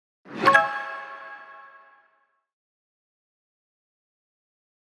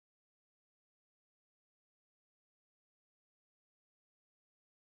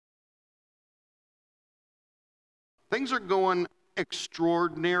Things are going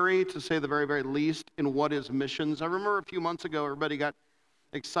extraordinary, to say the very, very least, in what is missions. I remember a few months ago, everybody got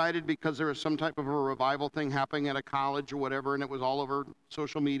excited because there was some type of a revival thing happening at a college or whatever, and it was all over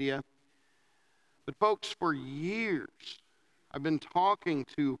social media. But folks, for years, I've been talking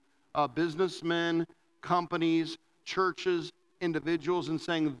to businessmen, companies, churches, individuals, and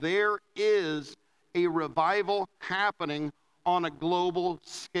saying there is a revival happening on a global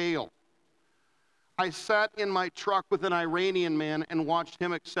scale. I sat in my truck with an Iranian man and watched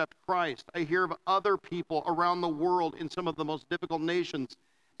him accept Christ. I hear of other people around the world in some of the most difficult nations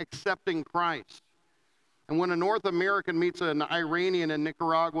accepting Christ. And when a North American meets an Iranian in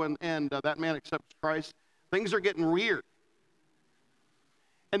Nicaragua and that man accepts Christ, things are getting weird.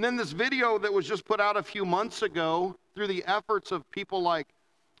 And then this video that was just put out a few months ago through the efforts of people like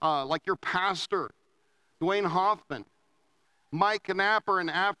your pastor, Dwayne Hoffman, Mike Napper in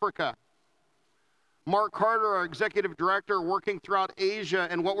Africa, Mark Carter, our executive director, working throughout Asia,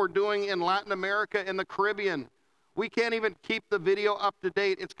 and what we're doing in Latin America and the Caribbean. We can't even keep the video up to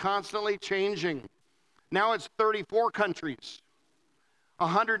date. It's constantly changing. Now it's 34 countries,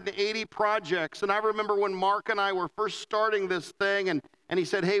 180 projects. And I remember when Mark and I were first starting this thing, and he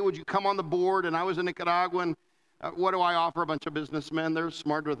said, hey, would you come on the board? And I was in Nicaragua, and what do I offer? A bunch of businessmen. They're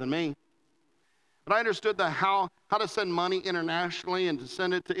smarter than me. But I understood how to send money internationally and to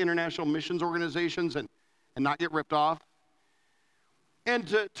send it to international missions organizations and not get ripped off. And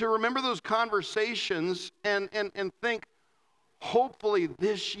to remember those conversations and think, hopefully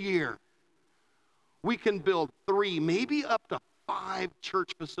this year we can build 3, maybe up to 5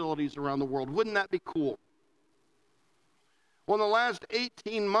 church facilities around the world. Wouldn't that be cool? Well, in the last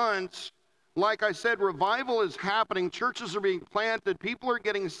 18 months, like I said, revival is happening. Churches are being planted. People are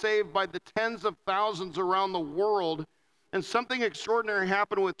getting saved by the tens of thousands around the world. And something extraordinary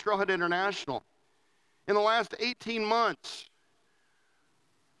happened with Trailhead International. In the last 18 months,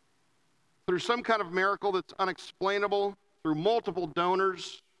 through some kind of miracle that's unexplainable, through multiple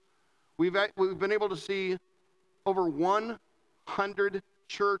donors, we've been able to see over 100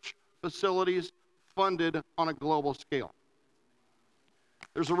 church facilities funded on a global scale.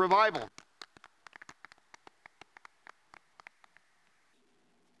 There's a revival.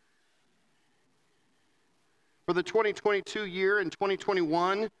 For the 2022 year and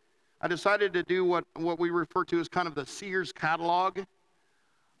 2021, I decided to do what we refer to as kind of the Sears catalog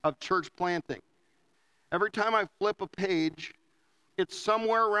of church planting. Every time I flip a page, it's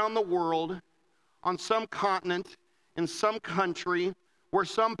somewhere around the world, on some continent, in some country, where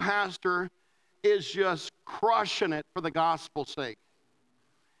some pastor is just crushing it for the gospel's sake.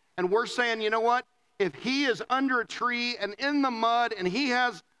 And we're saying, you know what? If he is under a tree and in the mud and he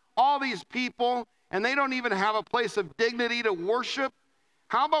has all these people and they don't even have a place of dignity to worship,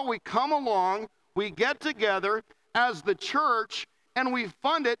 how about we come along, we get together as the church, and we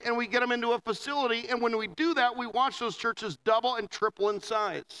fund it, and we get them into a facility, and when we do that, we watch those churches double and triple in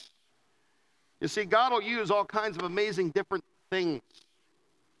size. You see, God will use all kinds of amazing different things.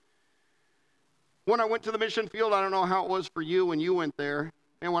 When I went to the mission field, I don't know how it was for you when you went there,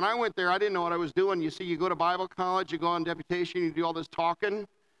 and when I went there, I didn't know what I was doing. You see, you go to Bible college, you go on deputation, you do all this talking,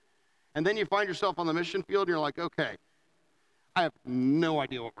 and then you find yourself on the mission field, and you're like, okay, I have no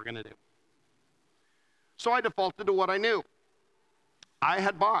idea what we're going to do. So I defaulted to what I knew. I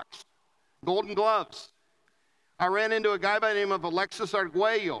had boxed, Golden Gloves. I ran into a guy by the name of Alexis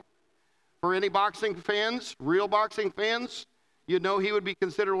Arguello. For any boxing fans, real boxing fans, you'd know he would be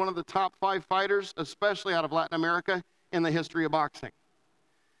considered one of the top 5 fighters, especially out of Latin America, in the history of boxing.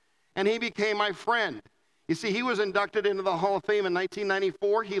 And he became my friend. You see, he was inducted into the Hall of Fame in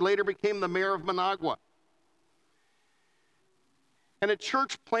 1994. He later became the mayor of Managua. And a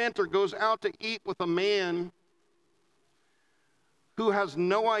church planter goes out to eat with a man who has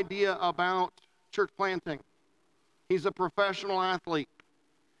no idea about church planting. He's a professional athlete.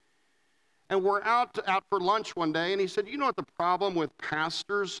 And we're out for lunch one day, and he said, you know what the problem with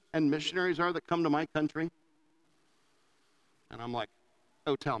pastors and missionaries are that come to my country? And I'm like,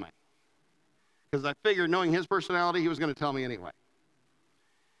 oh, tell me. Because I figured, knowing his personality, he was going to tell me anyway.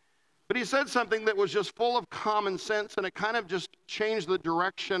 But he said something that was just full of common sense, and it kind of just changed the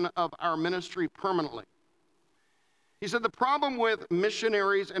direction of our ministry permanently. He said, the problem with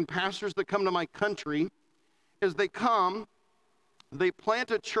missionaries and pastors that come to my country is they come, they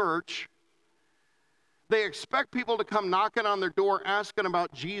plant a church, they expect people to come knocking on their door asking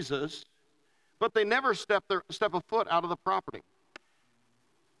about Jesus, but they never step a foot out of the property.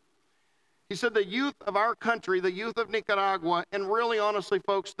 He said the youth of our country, the youth of Nicaragua, and really honestly,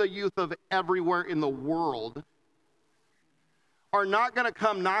 folks, the youth of everywhere in the world are not going to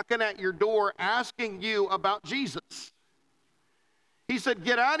come knocking at your door asking you about Jesus. He said,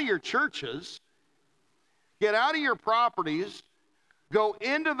 get out of your churches, get out of your properties, go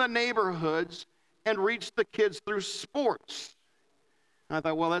into the neighborhoods, and reach the kids through sports. And I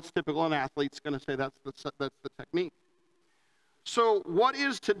thought, well, that's typical. An athlete's going to say that's the technique. So what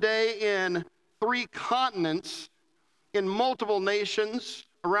is today in 3 continents, in multiple nations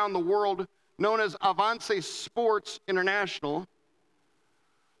around the world, known as Avance Sports International,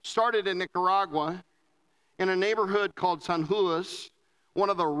 started in Nicaragua in a neighborhood called San Judas, one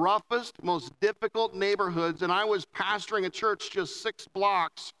of the roughest, most difficult neighborhoods, and I was pastoring a church just 6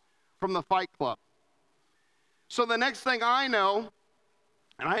 blocks from the Fight Club. So the next thing I know,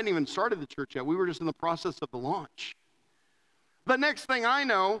 and I hadn't even started the church yet, we were just in the process of the launch. The next thing I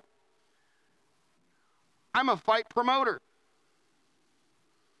know, I'm a fight promoter.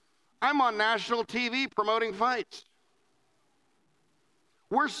 I'm on national TV promoting fights.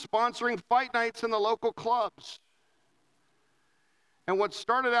 We're sponsoring fight nights in the local clubs. And what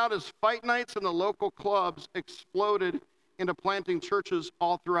started out as fight nights in the local clubs exploded into planting churches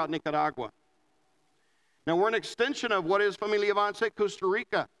all throughout Nicaragua. Now, we're an extension of what is Familia Avance Costa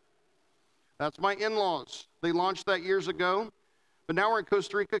Rica. That's my in-laws. They launched that years ago. But now we're in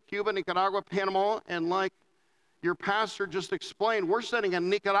Costa Rica, Cuba, Nicaragua, Panama, and like your pastor just explained, we're sending a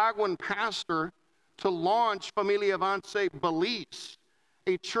Nicaraguan pastor to launch Familia Avance Belize,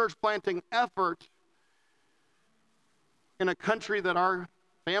 a church planting effort in a country that our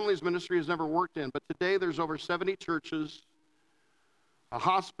family's ministry has never worked in. But today there's over 70 churches, a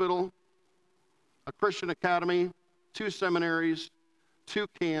hospital, a Christian academy, 2 seminaries, 2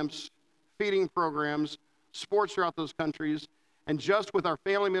 camps, feeding programs, sports throughout those countries. And just with our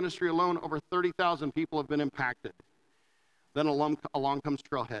family ministry alone, over 30,000 people have been impacted. Then along comes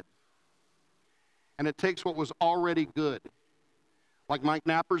Trailhead. And it takes what was already good, like Mike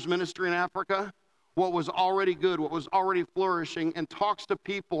Napper's ministry in Africa, what was already good, what was already flourishing, and talks to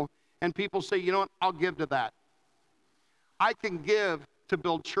people, and people say, you know what, I'll give to that. I can give to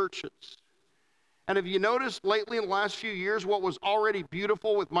build churches. And have you noticed lately in the last few years, what was already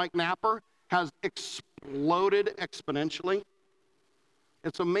beautiful with Mike Napper has exploded exponentially?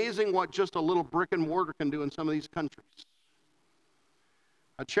 It's amazing what just a little brick and mortar can do in some of these countries.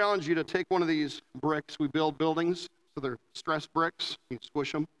 I challenge you to take one of these bricks. We build buildings, so they're stress bricks. You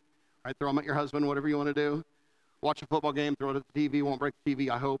squish them, right? Throw them at your husband, whatever you want to do. Watch a football game, throw it at the TV. Won't break the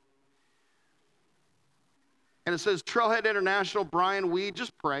TV, I hope. And it says, Trailhead International, Brian Weed,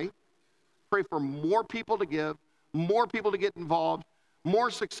 just pray. Pray for more people to give, more people to get involved,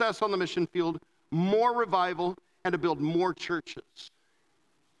 more success on the mission field, more revival, and to build more churches.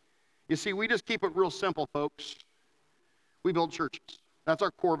 You see, we just keep it real simple, folks. We build churches. That's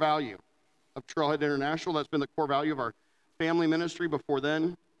our core value of Trailhead International. That's been the core value of our family ministry before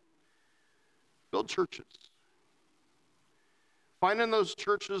then. Build churches. Find in those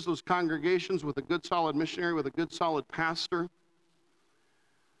churches, those congregations with a good, solid missionary, with a good, solid pastor,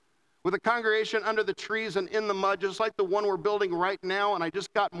 with a congregation under the trees and in the mud, just like the one we're building right now. And I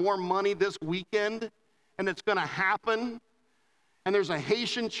just got more money this weekend, and it's going to happen. And there's a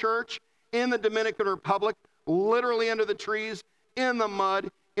Haitian church in the Dominican Republic, literally under the trees, in the mud,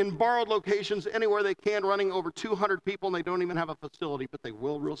 in borrowed locations, anywhere they can, running over 200 people, and they don't even have a facility, but they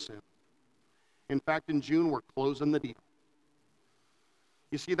will real soon. In fact, in June, we're closing the deal.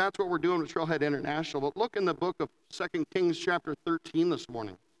 You see, that's what we're doing with Trailhead International. But look in the book of 2 Kings chapter 13 this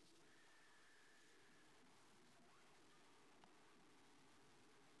morning.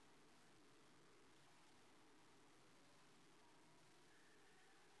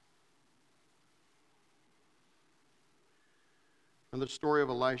 And the story of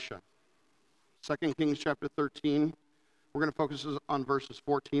Elisha. 2 Kings chapter 13. We're going to focus on verses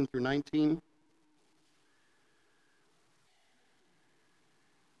 14 through 19.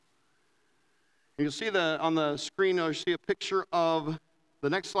 And you'll see on the screen, you'll see a picture of, the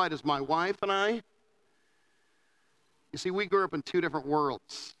next slide is my wife and I. You see, we grew up in 2 different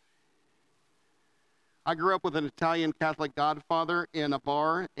worlds. I grew up with an Italian Catholic godfather in a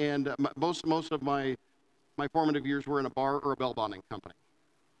bar, and most of my formative years were in a bar or a bell bonding company,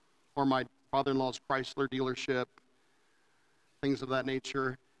 or my father-in-law's Chrysler dealership, things of that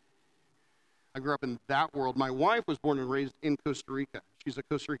nature. I grew up in that world. My wife was born and raised in Costa Rica. She's a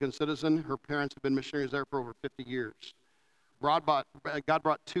Costa Rican citizen. Her parents have been missionaries there for over 50 years. God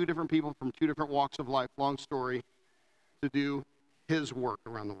brought 2 different people from 2 different walks of life, long story, to do his work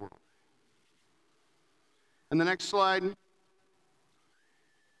around the world. And the next slide.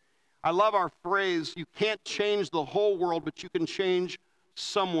 I love our phrase, you can't change the whole world, but you can change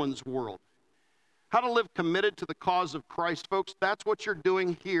someone's world. how to live committed to the cause of Christ. Folks, that's what you're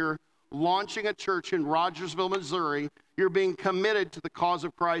doing here, launching a church in Rogersville, Missouri. You're being committed to the cause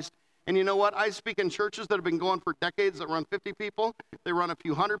of Christ. And you know what? I speak in churches that have been going for decades that run 50 people. They run a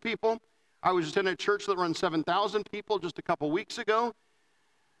few hundred people. I was just in a church that runs 7,000 people just a couple weeks ago.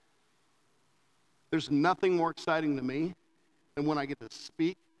 There's nothing more exciting to me than when I get to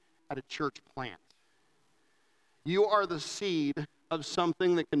speak at a church plant. You are the seed of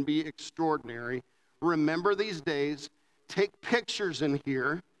something that can be extraordinary. Remember these days. Take pictures in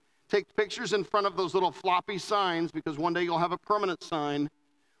here. Take pictures in front of those little floppy signs, because one day you'll have a permanent sign.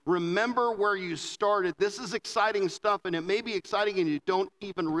 Remember where you started. This is exciting stuff, and it may be exciting and you don't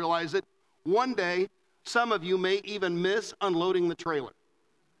even realize it. One day, some of you may even miss unloading the trailer.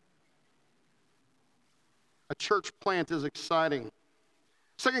 A church plant is exciting.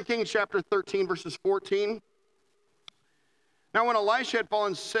 2 Kings chapter 13, verses 14. Now when Elisha had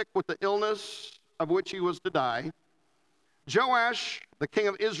fallen sick with the illness of which he was to die, Joash, the king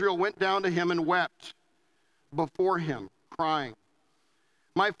of Israel, went down to him and wept before him, crying,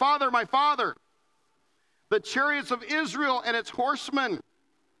 my father, the chariots of Israel and its horsemen.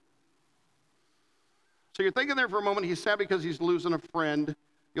 So you're thinking there for a moment, he's sad because he's losing a friend.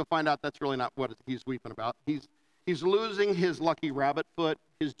 You'll find out that's really not what he's weeping about. He's losing his lucky rabbit foot,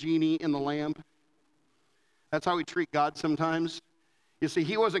 his genie in the lamp. That's how we treat God sometimes. You see,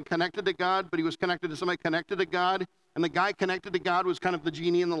 he wasn't connected to God, but he was connected to somebody connected to God. And the guy connected to God was kind of the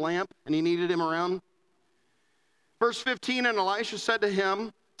genie in the lamp, and he needed him around. Verse 15, and Elisha said to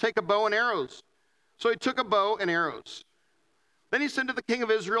him, take a bow and arrows. So he took a bow and arrows. Then he said to the king of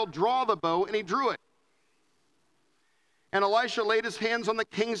Israel, draw the bow, and he drew it. And Elisha laid his hands on the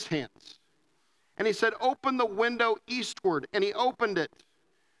king's hands. And he said, open the window eastward, and he opened it.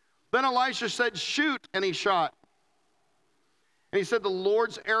 Then Elisha said, shoot, and he shot. And he said, the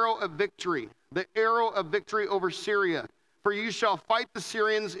Lord's arrow of victory, the arrow of victory over Syria. For you shall fight the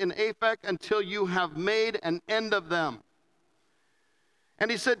Syrians in Aphek until you have made an end of them.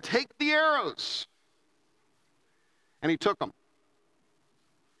 And he said, take the arrows. And he took them.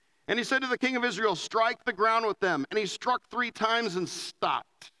 And he said to the king of Israel, strike the ground with them. And he struck 3 times and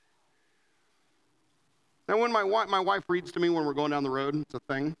stopped. Now when my wife reads to me when we're going down the road, it's a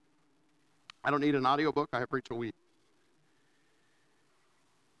thing. I don't need an audiobook. I have Rachel Wheat.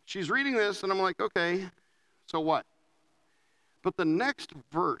 She's reading this, and I'm like, okay, so what? But the next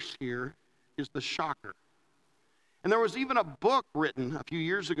verse here is the shocker. And there was even a book written a few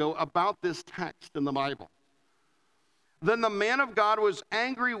years ago about this text in the Bible. Then the man of God was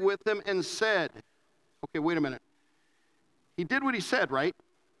angry with him and said, okay, wait a minute. He did what he said, right?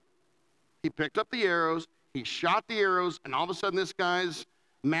 He picked up the arrows, he shot the arrows, and all of a sudden this guy's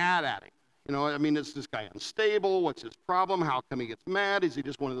mad at him. You know, I mean, is this guy unstable? What's his problem? How come he gets mad? Is he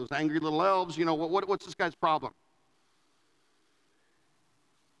just one of those angry little elves? You know, what's this guy's problem?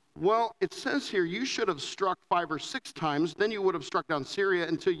 Well, it says here, you should have struck 5 or 6 times, then you would have struck down Syria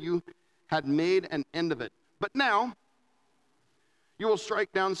until you had made an end of it. But now, you will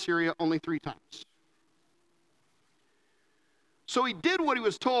strike down Syria only 3 times. So he did what he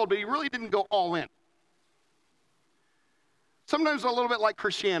was told, but he really didn't go all in. Sometimes a little bit like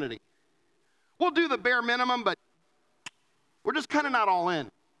Christianity. We'll do the bare minimum, but we're just kind of not all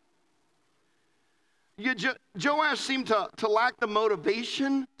in. Joash seemed to lack the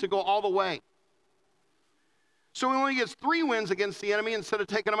motivation to go all the way. So he only gets 3 wins against the enemy instead of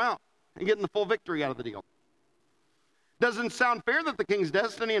taking them out and getting the full victory out of the deal. Doesn't sound fair that the king's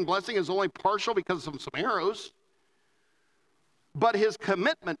destiny and blessing is only partial because of some arrows. But his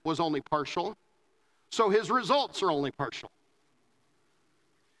commitment was only partial, so his results are only partial.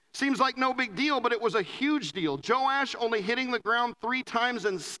 Seems like no big deal, but it was a huge deal. Joash only hitting the ground 3 times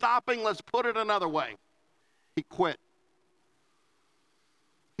and stopping, let's put it another way. He quit.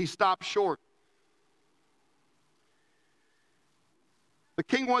 He stopped short. The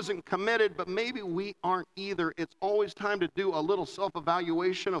king wasn't committed, but maybe we aren't either. It's always time to do a little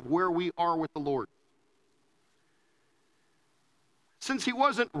self-evaluation of where we are with the Lord. Since he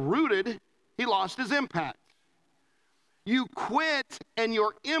wasn't rooted, he lost his impact. You quit and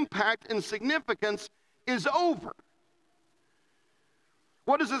your impact and significance is over.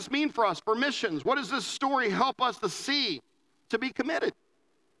 What does this mean for us, for missions? What does this story help us to see? To be committed.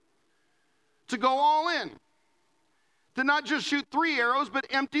 To go all in. To not just shoot 3 arrows, but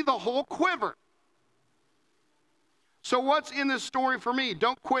empty the whole quiver. So what's in this story for me?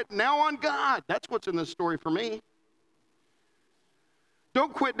 Don't quit now on God. That's what's in this story for me.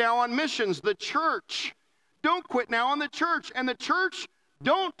 Don't quit now on missions, the church. Don't quit now on the church. And the church,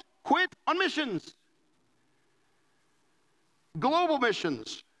 don't quit on missions. Global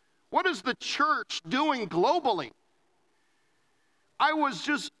missions. What is the church doing globally? I was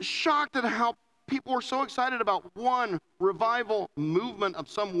just shocked at how people were so excited about one revival movement of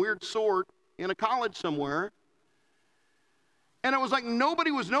some weird sort in a college somewhere. And it was like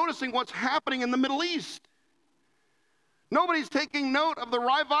nobody was noticing what's happening in the Middle East. Nobody's taking note of the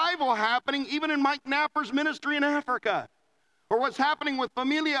revival happening even in Mike Napper's ministry in Africa, or what's happening with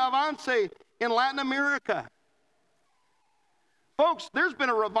Familia Avance in Latin America. Folks, there's been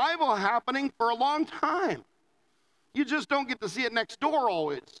a revival happening for a long time. You just don't get to see it next door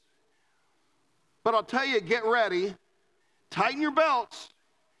always. But I'll tell you, get ready, tighten your belts,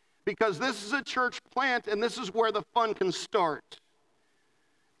 because this is a church plant and this is where the fun can start.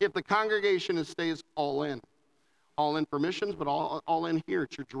 If the congregation stays all in. All in for missions, but all in here.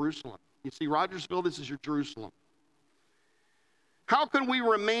 It's your Jerusalem. You see, Rogersville, this is your Jerusalem. How can we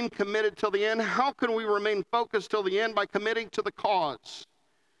remain committed till the end? How can we remain focused till the end? By committing to the cause.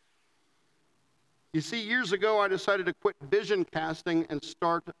 You see, years ago, I decided to quit vision casting and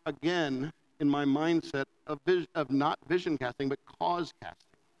start again in my mindset of not vision casting, but cause casting.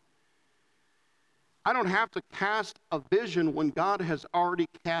 I don't have to cast a vision when God has already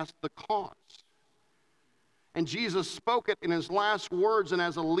cast the cause. And Jesus spoke it in his last words, and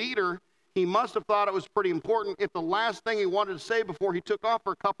as a leader, he must have thought it was pretty important if the last thing he wanted to say before he took off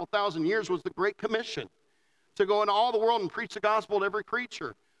for a couple thousand years was the Great Commission, to go into all the world and preach the gospel to every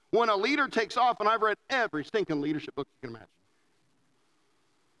creature. When a leader takes off, and I've read every stinking leadership book you can imagine,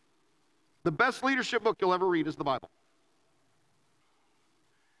 the best leadership book you'll ever read is the Bible.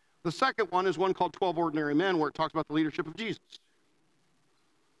 The second one is one called 12 Ordinary Men, where it talks about the leadership of Jesus.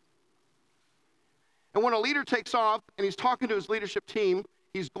 And when a leader takes off and he's talking to his leadership team,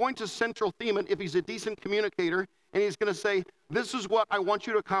 he's going to central theme it if he's a decent communicator, and he's going to say, this is what I want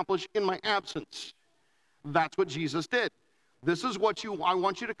you to accomplish in my absence. That's what Jesus did. This is what I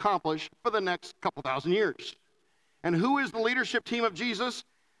want you to accomplish for the next couple thousand years. And who is the leadership team of Jesus?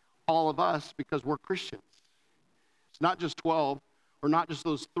 All of us, because we're Christians. It's not just 12, or not just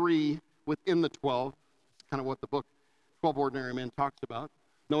those 3 within the 12. It's kind of what the book 12 Ordinary Men talks about.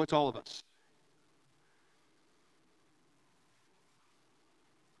 No, it's all of us.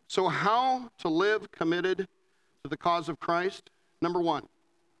 So how to live committed to the cause of Christ? Number 1,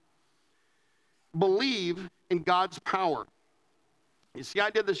 believe in God's power. You see, I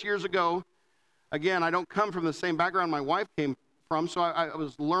did this years ago. Again, I don't come from the same background my wife came from, so I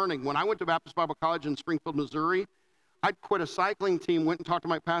was learning. When I went to Baptist Bible College in Springfield, Missouri, I'd quit a cycling team, went and talked to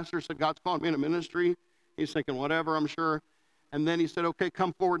my pastor, said, God's calling me into ministry. He's thinking, whatever, I'm sure. And then he said, okay,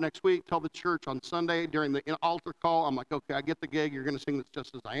 come forward next week, tell the church on Sunday during the altar call. I'm like, okay, I get the gig. You're going to sing this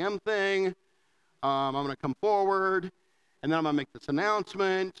Just As I Am thing. I'm going to come forward, and then I'm going to make this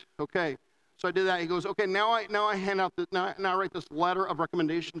announcement. Okay, so I did that. He goes, okay, now I hand out this, now I write this letter of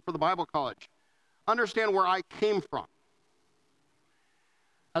recommendation for the Bible college. Understand where I came from.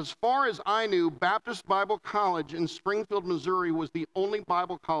 As far as I knew, Baptist Bible College in Springfield, Missouri was the only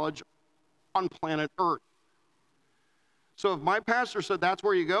Bible college on planet Earth. So if my pastor said, that's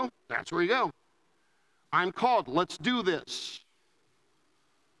where you go, that's where you go. I'm called. Let's do this.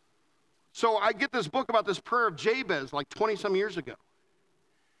 So I get this book about this prayer of Jabez like 20-some years ago.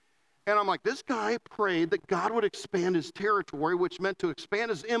 And I'm like, this guy prayed that God would expand his territory, which meant to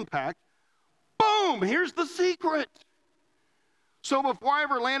expand his impact. Boom! Here's the secret. So before I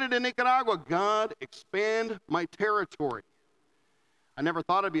ever landed in Nicaragua, God, expand my territory. I never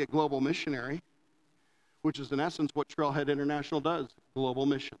thought I'd be a global missionary, which is in essence what Trailhead International does, global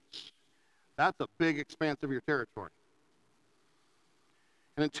missions. That's a big expanse of your territory.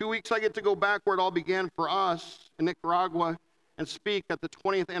 And in 2 weeks, I get to go back where it all began for us in Nicaragua and speak at the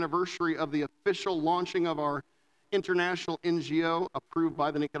 20th anniversary of the official launching of our international NGO approved by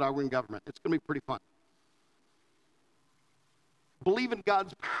the Nicaraguan government. It's going to be pretty fun. Believe in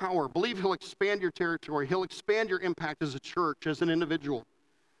God's power. Believe he'll expand your territory. He'll expand your impact as a church, as an individual.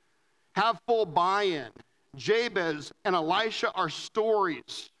 Have full buy-in. Jabez and Elisha are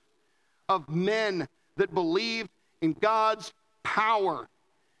stories of men that believed in God's power.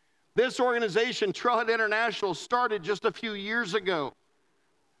 This organization, Trailhead International, started just a few years ago.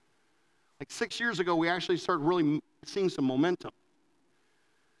 Like 6 years ago, we actually started really seeing some momentum.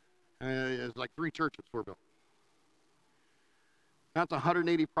 It's like 3 churches were built. That's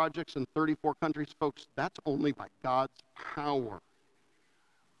 180 projects in 34 countries. Folks, that's only by God's power.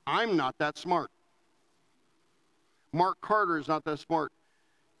 I'm not that smart. Mark Carter is not that smart.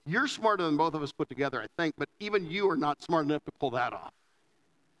 You're smarter than both of us put together, I think, but even you are not smart enough to pull that off.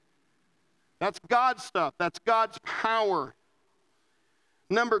 That's God's stuff. That's God's power.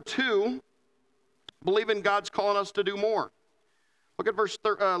 Number 2, believe in God's calling us to do more. Look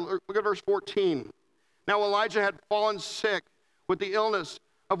at verse 14. Now Elijah had fallen sick with the illness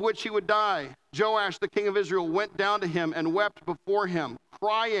of which he would die. Joash, the king of Israel, went down to him and wept before him,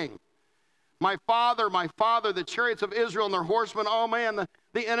 crying, my father, the chariots of Israel and their horsemen, oh man,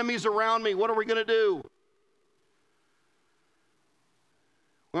 the enemy's around me. What are we going to do?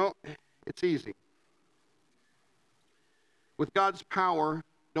 Well, it's easy. With God's power,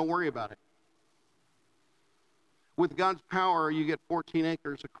 don't worry about it. With God's power, you get 14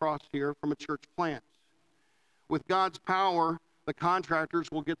 acres across here from a church plant. With God's power, the contractors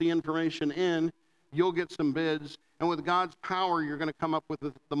will get the information in, you'll get some bids, and with God's power, you're going to come up with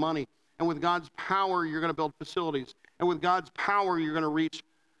the money. And with God's power, you're going to build facilities. And with God's power, you're going to reach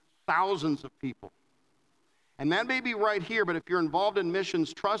thousands of people. And that may be right here, but if you're involved in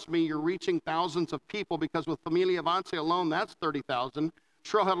missions, trust me, you're reaching thousands of people, because with Familia Avance alone, that's 30,000.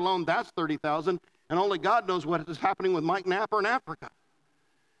 Trailhead alone, that's 30,000. And only God knows what is happening with Mike Napper in Africa.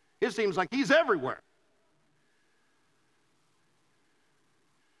 It seems like he's everywhere.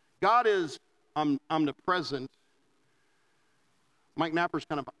 God is omnipresent. Mike Napper's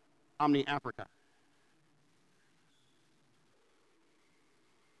kind of omni-Africa.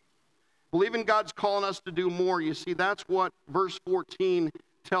 Believing God's calling us to do more. You see, that's what verse 14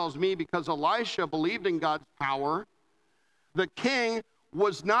 tells me, because Elisha believed in God's power. The king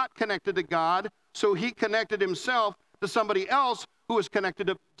was not connected to God, so he connected himself to somebody else who was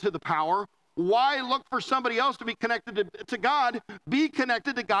connected to the power. Why look for somebody else to be connected to God? Be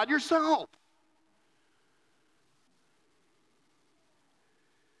connected to God yourself.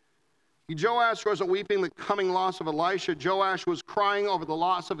 Joash wasn't weeping the coming loss of Elisha. Joash was crying over the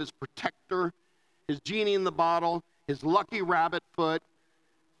loss of his protector, his genie in the bottle, his lucky rabbit foot,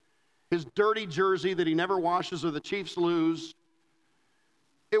 his dirty jersey that he never washes or the Chiefs lose.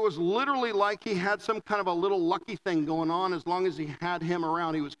 It was literally like he had some kind of a little lucky thing going on. As long as he had him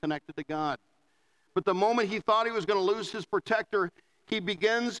around, he was connected to God. But the moment he thought he was going to lose his protector, he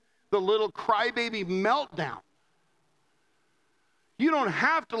begins the little crybaby meltdown. You don't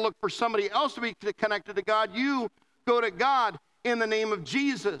have to look for somebody else to be connected to God. You go to God in the name of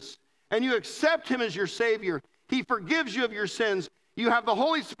Jesus, and you accept him as your Savior. He forgives you of your sins. You have the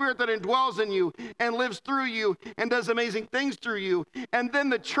Holy Spirit that indwells in you and lives through you and does amazing things through you. And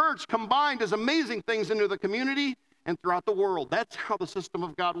then the church combined does amazing things into the community and throughout the world. That's how the system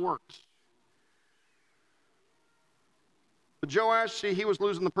of God works. But Joash, see, he was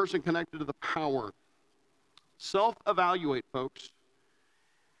losing the person connected to the power. Self-evaluate, folks.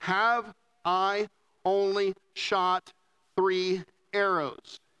 Have I only shot 3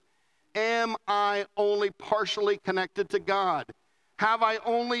 arrows? Am I only partially connected to God? Have I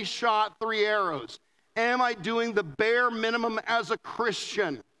only shot 3 arrows? Am I doing the bare minimum as a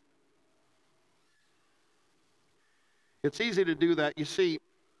Christian? It's easy to do that. You see,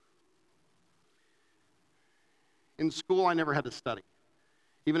 in school, I never had to study.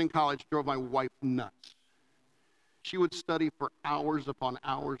 Even in college, drove my wife nuts. She would study for hours upon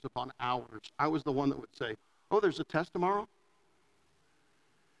hours upon hours. I was the one that would say, oh, there's a test tomorrow?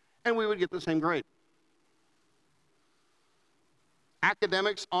 And we would get the same grade.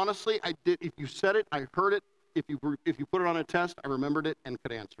 Academics, honestly, I did. If you said it, I heard it. If you put it on a test, I remembered it and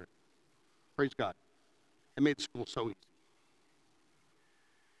could answer it. Praise God. It made school so easy.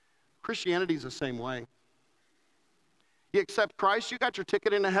 Christianity's the same way. You accept Christ, you got your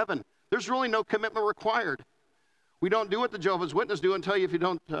ticket into heaven. There's really no commitment required. We don't do what the Jehovah's Witnesses do and tell you if you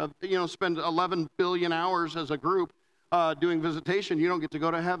don't spend 11 billion hours as a group doing visitation, you don't get to go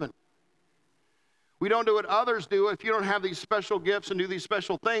to heaven. We don't do what others do. If you don't have these special gifts and do these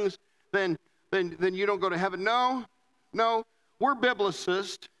special things, then you don't go to heaven. No, we're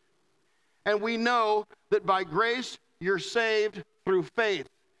biblicists, and we know that by grace you're saved through faith,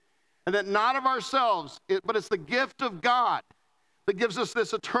 and that not of ourselves, but it's the gift of God that gives us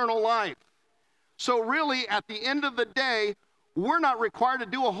this eternal life. So really, at the end of the day, we're not required to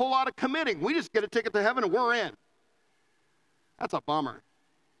do a whole lot of committing. We just get a ticket to heaven and we're in. That's a bummer.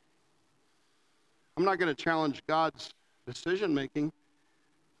 I'm not going to challenge God's decision-making.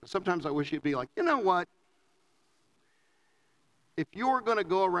 Sometimes I wish he'd be like, you know what? If you're going to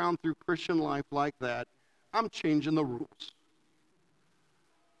go around through Christian life like that, I'm changing the rules.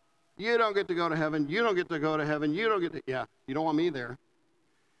 You don't get to go to heaven. You don't get to go to heaven. You don't get to, yeah, you don't want me there.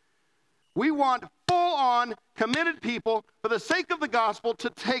 We want full-on, committed people for the sake of the gospel to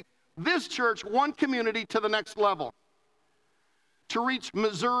take this church, one community, to the next level. To reach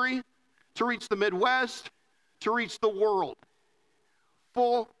Missouri, to reach the Midwest, to reach the world.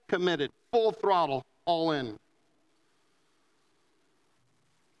 Full committed, full throttle, all in.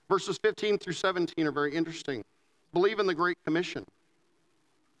 Verses 15 through 17 are very interesting. Believe in the Great Commission.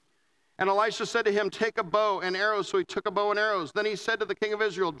 And Elisha said to him, take a bow and arrows. So he took a bow and arrows. Then he said to the king of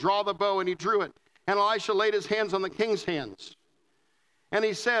Israel, draw the bow, and he drew it. And Elisha laid his hands on the king's hands. And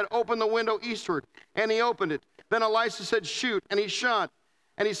he said, open the window eastward. And he opened it. Then Elisha said, shoot. And he shot.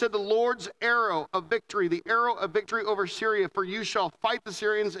 And he said, the Lord's arrow of victory, the arrow of victory over Syria, for you shall fight the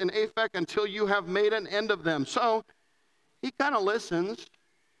Syrians in Aphek until you have made an end of them. So he kind of listens.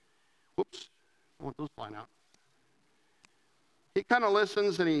 Whoops, I want those flying out. He kind of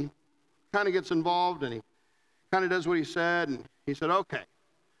listens, and he kind of gets involved, and he kind of does what he said. And he said, okay,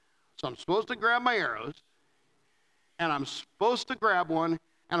 so I'm supposed to grab my arrows, and I'm supposed to grab one,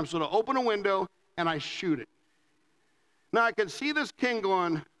 and I'm supposed to open a window, and I shoot it. Now, I can see this king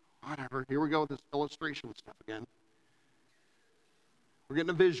going, whatever, here we go with this illustration stuff again. We're getting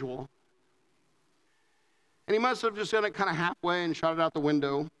a visual. And he must have just done it kind of halfway and shot it out the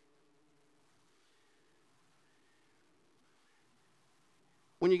window.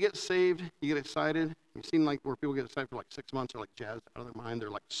 When you get saved, you get excited. You've seen like where people get excited for like 6 months, they're like jazzed out of their mind. They're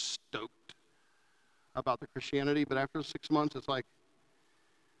like stoked about their Christianity. But after 6 months, it's like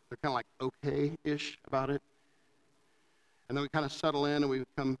they're kind of like okay-ish about it. And then we kind of settle in and we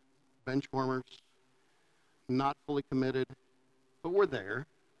become bench warmers, not fully committed, but we're there.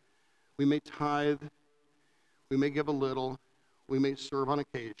 We may tithe, we may give a little, we may serve on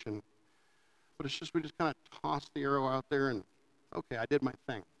occasion, but it's just we just kind of toss the arrow out there and, okay, I did my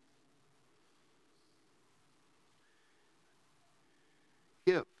thing.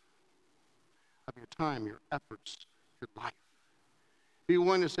 Give of your time, your efforts, your life. Be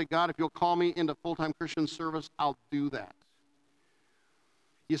willing to say, God, if you'll call me into full-time Christian service, I'll do that.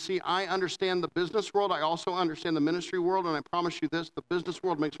 You see, I understand the business world. I also understand the ministry world, and I promise you this, the business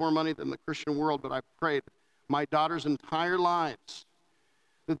world makes more money than the Christian world, but I've prayed my daughter's entire lives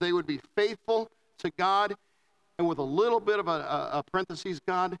that they would be faithful to God, and with a little bit of a parentheses,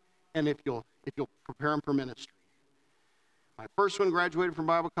 God, and if you'll prepare them for ministry. My first one graduated from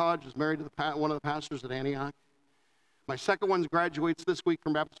Bible college, is married to one of the pastors at Antioch. My second one graduates this week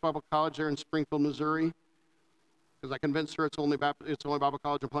from Baptist Bible College there in Springfield, Missouri, because I convinced her it's only Bible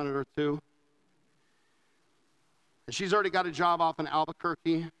College on planet Earth too. And she's already got a job off in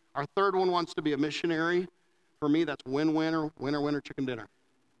Albuquerque. Our third one wants to be a missionary. For me, that's win-win or winner chicken dinner.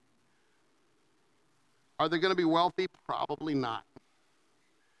 Are they going to be wealthy? Probably not.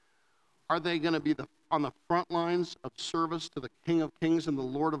 Are they going to be on the front lines of service to the King of Kings and the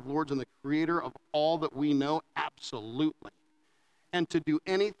Lord of Lords and the Creator of all that we know? Absolutely. And to do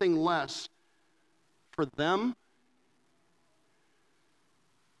anything less for them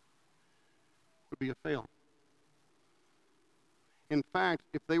would be a fail. In fact,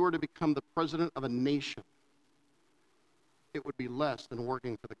 if they were to become the president of a nation, it would be less than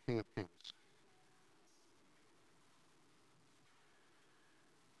working for the King of Kings.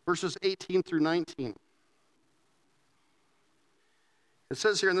 Verses 18 through 19. It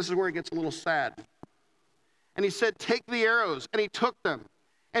says here, and this is where it gets a little sad. And he said, take the arrows. And he took them.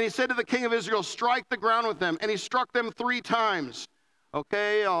 And he said to the king of Israel, strike the ground with them. And he struck them 3 times.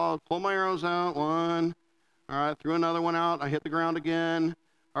 Okay, I'll pull my arrows out. 1. All right, threw another one out. I hit the ground again.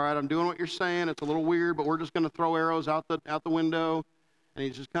 All right, I'm doing what you're saying. It's a little weird, but we're just going to throw arrows out the window. And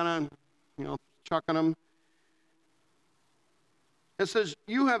he's just kind of, chucking them. It says,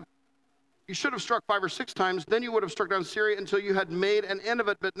 you should have struck 5 or 6 times. Then you would have struck down Syria until you had made an end of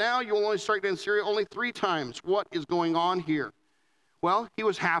it. But now you will only strike down Syria only 3 times. What is going on here? Well, he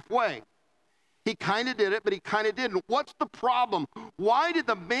was halfway. He kind of did it, but he kind of didn't. What's the problem? Why did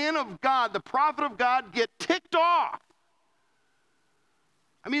the man of God, the prophet of God, get ticked off?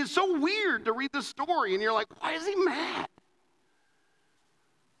 I mean, it's so weird to read this story, and you're like, why is he mad?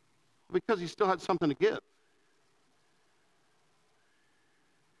 Because he still had something to give.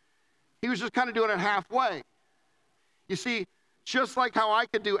 He was just kind of doing it halfway. You see, just like how I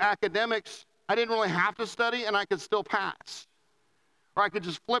could do academics, I didn't really have to study, and I could still pass. Or I could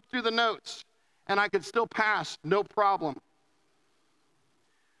just flip through the notes, and I could still pass, no problem.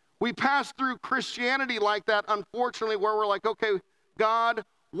 We pass through Christianity like that, unfortunately, where we're like, okay, God,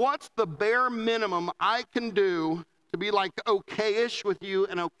 what's the bare minimum I can do to be like okay-ish with you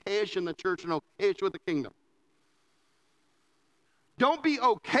and okay-ish in the church and okay-ish with the kingdom? Don't be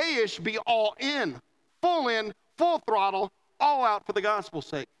okay-ish, be all in, full throttle, all out for the gospel's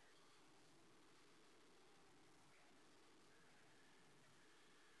sake.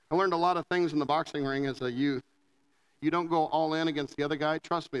 I learned a lot of things in the boxing ring as a youth. You don't go all in against the other guy.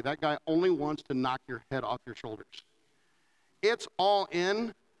 Trust me, that guy only wants to knock your head off your shoulders. It's all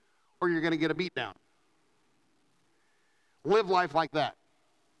in, or you're going to get a beat down. Live life like that.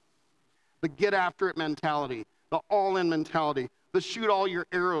 The get after it mentality, the all in mentality. the shoot all your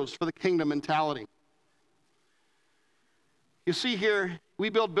arrows for the kingdom mentality. You see here, we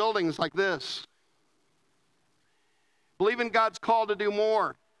build buildings like this. Believe in God's call to do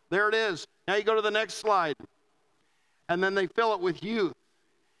more. There it is. Now you go to the next slide. And then they fill it with youth.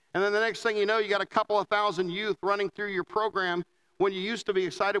 And then the next thing you know, you got a couple of thousand youth running through your program when you used to be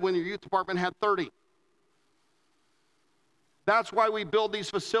excited when your youth department had 30. That's why we build these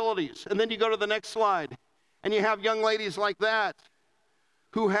facilities. And then you go to the next slide, and you have young ladies like that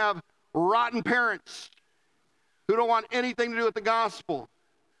who have rotten parents, who don't want anything to do with the gospel,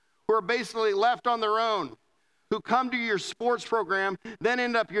 who are basically left on their own, who come to your sports program, then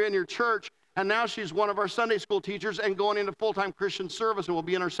end up in your church, and now she's one of our Sunday school teachers and going into full-time Christian service and will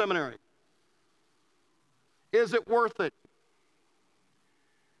be in our seminary. Is it worth it?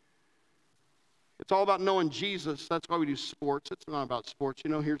 It's all about knowing Jesus. That's why we do sports. It's not about sports. You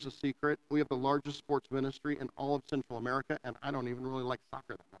know, here's the secret. We have the largest sports ministry in all of Central America, and I don't even really like soccer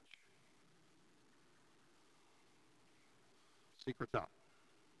that much. Secret's out.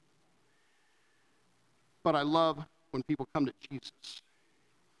 But I love when people come to Jesus.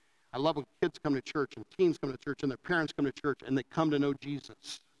 I love when kids come to church and teens come to church and their parents come to church and they come to know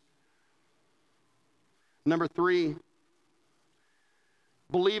Jesus. Number 3,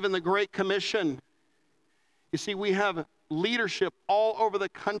 believe in the Great Commission. You see, we have leadership all over the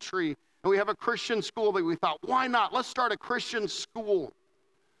country, and we have a Christian school that we thought, why not? Let's start a Christian school.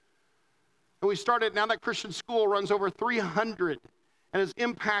 And we started, now that Christian school runs over 300 and is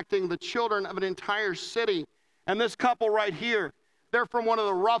impacting the children of an entire city. And this couple right here, they're from one of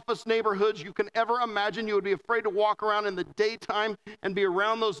the roughest neighborhoods you can ever imagine. You would be afraid to walk around in the daytime and be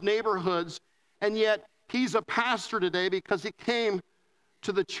around those neighborhoods. And yet, he's a pastor today because he came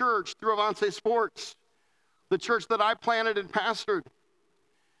to the church through Avance Sports, the church that I planted and pastored.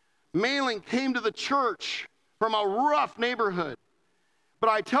 Mailing came to the church from a rough neighborhood. But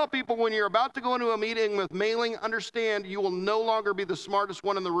I tell people, when you're about to go into a meeting with Mailing, understand you will no longer be the smartest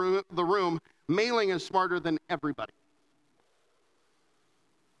one in the room. Mailing is smarter than everybody.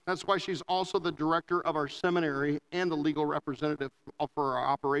 That's why she's also the director of our seminary and the legal representative for our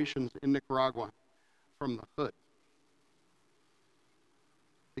operations in Nicaragua from the hood.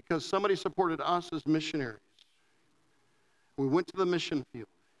 Because somebody supported us as missionaries. We went to the mission field.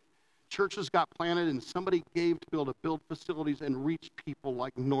 Churches got planted, and somebody gave to be able to build facilities and reach people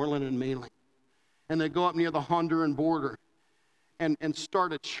like Norland and Mailing. And they go up near the Honduran border and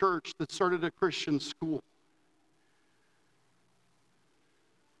start a church that started a Christian school.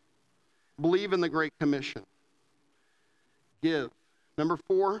 Believe in the Great Commission. Give. Number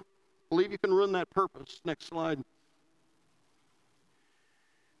 4, believe you can ruin that purpose. Next slide.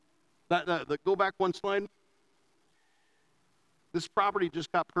 Go back one slide. This property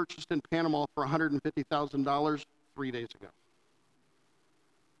just got purchased in Panama for $150,000 3 days ago.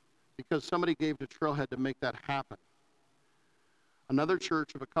 Because somebody gave to Trailhead to make that happen. Another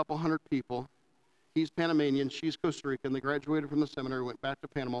church of a couple hundred people. He's Panamanian, she's Costa Rican. They graduated from the seminary, went back to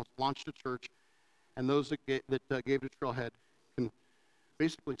Panama, launched a church, and those that gave to Trailhead can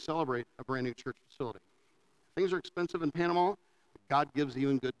basically celebrate a brand new church facility. Things are expensive in Panama. God gives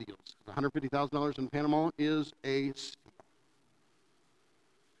even good deals. $150,000 in Panama is a steal.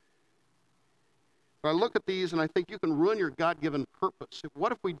 But I look at these and I think you can ruin your God-given purpose.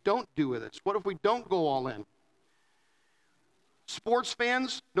 What if we don't do this? What if we don't go all in? Sports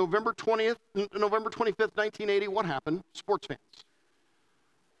fans, November 25th, 1980, what happened? Sports fans.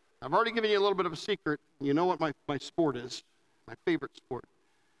 I've already given you a little bit of a secret. You know what my sport is, my favorite sport.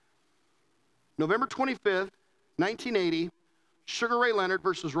 November 25th, 1980, Sugar Ray Leonard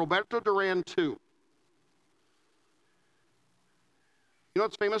versus Roberto Duran 2. You know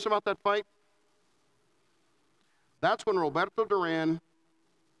what's famous about that fight? That's when Roberto Duran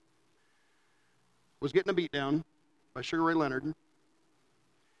was getting a beat down by Sugar Ray Leonard. And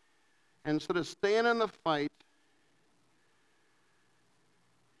instead of staying in the fight,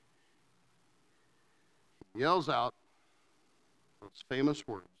 he yells out those famous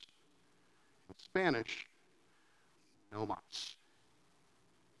words in Spanish, "No mas."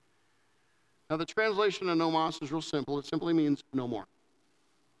 Now, the translation of "no mas" is real simple. It simply means no more.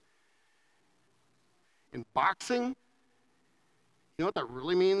 In boxing, you know what that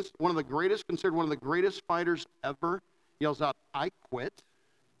really means? Considered one of the greatest fighters ever, yells out, "I quit."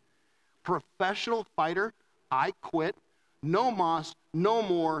 Professional fighter, "I quit." No mas, no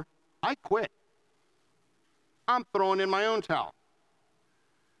more, I quit. I'm throwing in my own towel.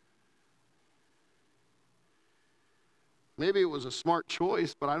 Maybe it was a smart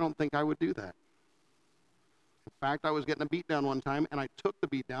choice, but I don't think I would do that. In fact, I was getting a beat down one time, and I took the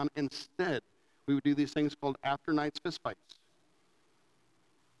beat down. Instead, we would do these things called after nights fist fights.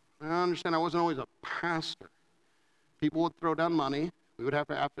 I understand I wasn't always a pastor. People would throw down money. We would have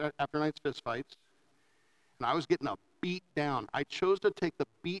after night's fist fights. And I was getting a beat down. I chose to take the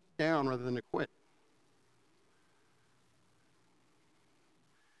beat down rather than to quit.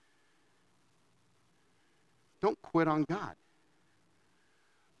 Don't quit on God.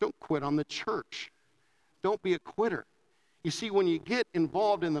 Don't quit on the church. Don't be a quitter. You see, when you get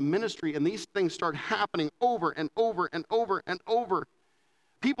involved in the ministry and these things start happening over and over and over and over,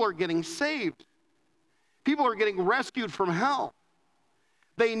 people are getting saved. People are getting rescued from hell.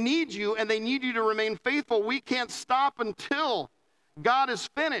 They need you, and they need you to remain faithful. We can't stop until God is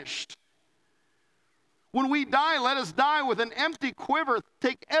finished. When we die, let us die with an empty quiver.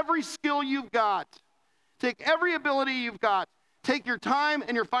 Take every skill you've got. Take every ability you've got. Take your time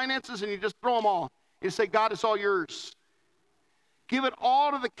and your finances, and you just throw them all. You say, God, it's all yours. Give it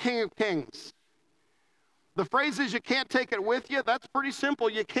all to the King of Kings. The phrase is, you can't take it with you. That's pretty simple.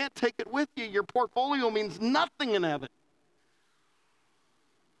 You can't take it with you. Your portfolio means nothing in heaven.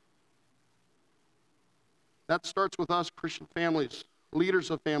 That starts with us, Christian families,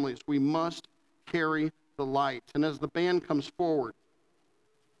 leaders of families. We must carry the light. And as the band comes forward,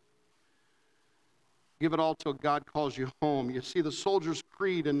 give it all till God calls you home. You see the Soldier's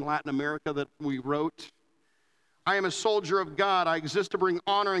Creed in Latin America that we wrote. I am a soldier of God. I exist to bring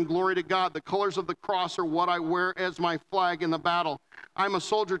honor and glory to God. The colors of the cross are what I wear as my flag in the battle. I'm a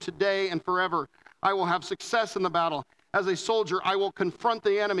soldier today and forever. I will have success in the battle. As a soldier, I will confront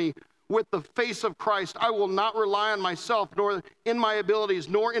the enemy with the face of Christ. I will not rely on myself, nor in my abilities,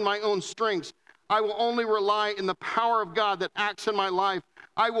 nor in my own strengths. I will only rely in the power of God that acts in my life.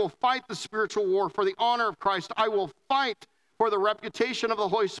 I will fight the spiritual war for the honor of Christ. I will fight for the reputation of the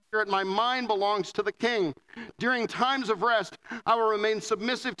Holy Spirit. My mind belongs to the King. During times of rest, I will remain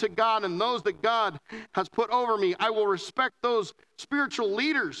submissive to God and those that God has put over me. I will respect those spiritual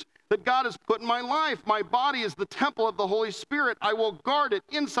leaders that God has put in my life. My body is the temple of the Holy Spirit. I will guard it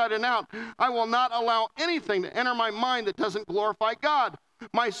inside and out. I will not allow anything to enter my mind that doesn't glorify God.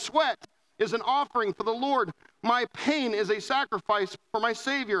 My sweat is an offering for the Lord. My pain is a sacrifice for my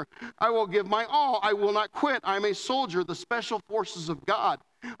Savior. I will give my all. I will not quit. I'm a soldier, the special forces of God.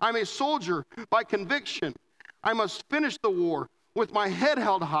 I'm a soldier by conviction. I must finish the war with my head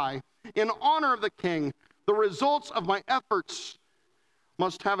held high in honor of the King. The results of my efforts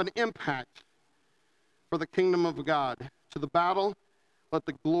must have an impact for the kingdom of God. To the battle, let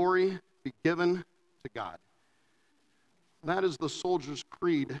the glory be given to God. That is the Soldier's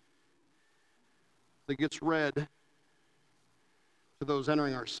Creed that gets read to those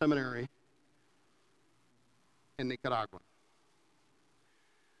entering our seminary in Nicaragua.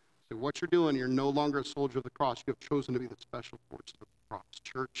 So what you're doing, you're no longer a soldier of the cross. You have chosen to be the special forces of the cross.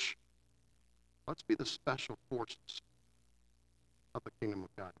 Church, let's be the special forces of the kingdom of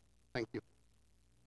God. Thank you.